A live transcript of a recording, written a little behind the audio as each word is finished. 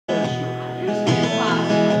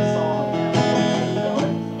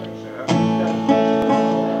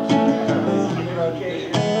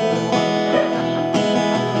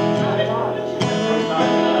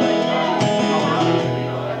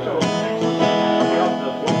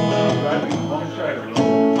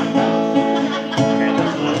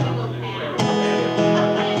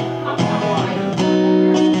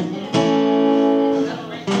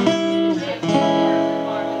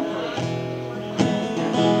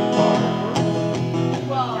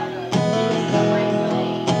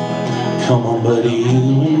Come on, buddy,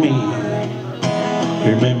 you and me.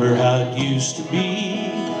 Remember how it used to be?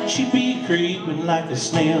 She'd be creeping like a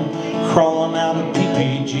snail, crawling out of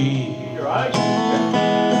PPG.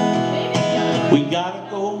 We gotta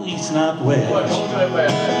go east, not west.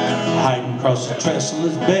 Hiding across the trestle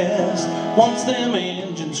is best. Once them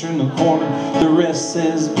engines turn the corner, the rest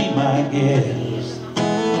says be my guest.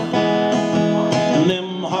 And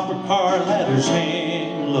them hopper car ladders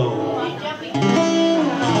hang low,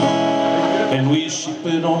 and we ship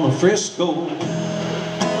it on the Frisco.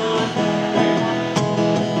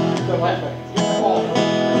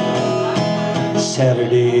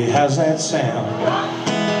 Saturday, how's that sound?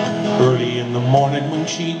 Early in the morning when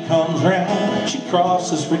she comes round, she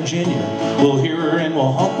crosses Virginia, we'll hear her and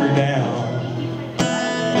we'll hunker down.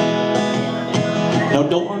 Now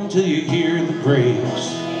don't run till you hear the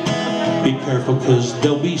brakes. Be careful cause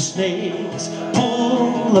there'll be snakes.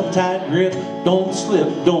 Pull up tight grip, don't slip,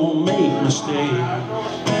 don't make mistakes.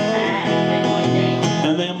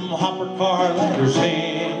 And them hopper car ladders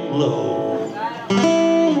hang low,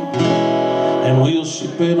 and we'll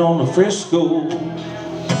ship it on the Frisco.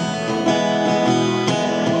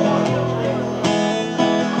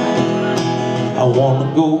 I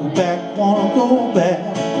wanna go back, wanna go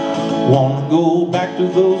back, wanna go back to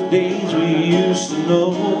those days we used to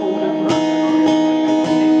know.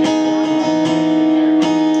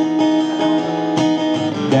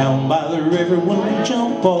 Down by the river when we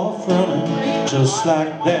jump off running, just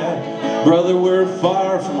like that. Brother, we're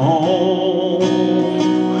far from home,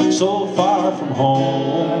 so far from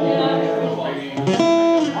home.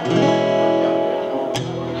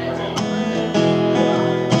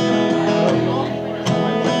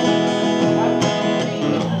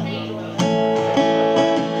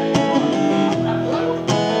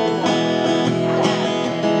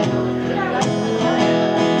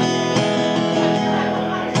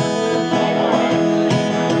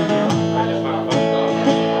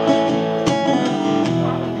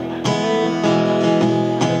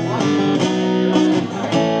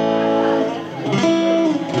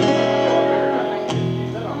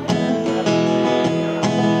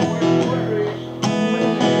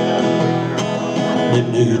 The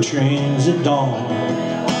new trains at dawn,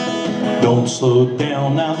 don't slow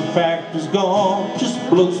down, now the factory's gone. Just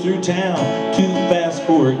blows through town, too fast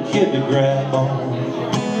for a kid to grab on.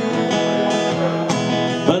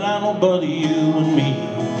 But I know, buddy, you and me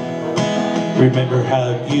remember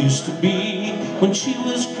how it used to be when she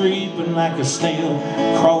was creeping like a snail,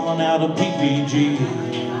 crawling out of PPG.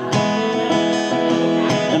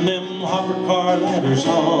 And them hopper car ladders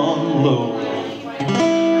hung low,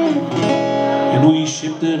 and we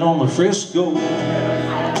shipped it on the Frisco.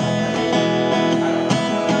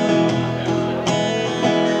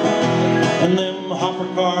 And them hopper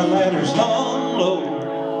car ladders hung low,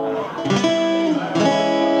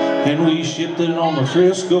 and we shipped it on the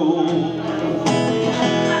Frisco.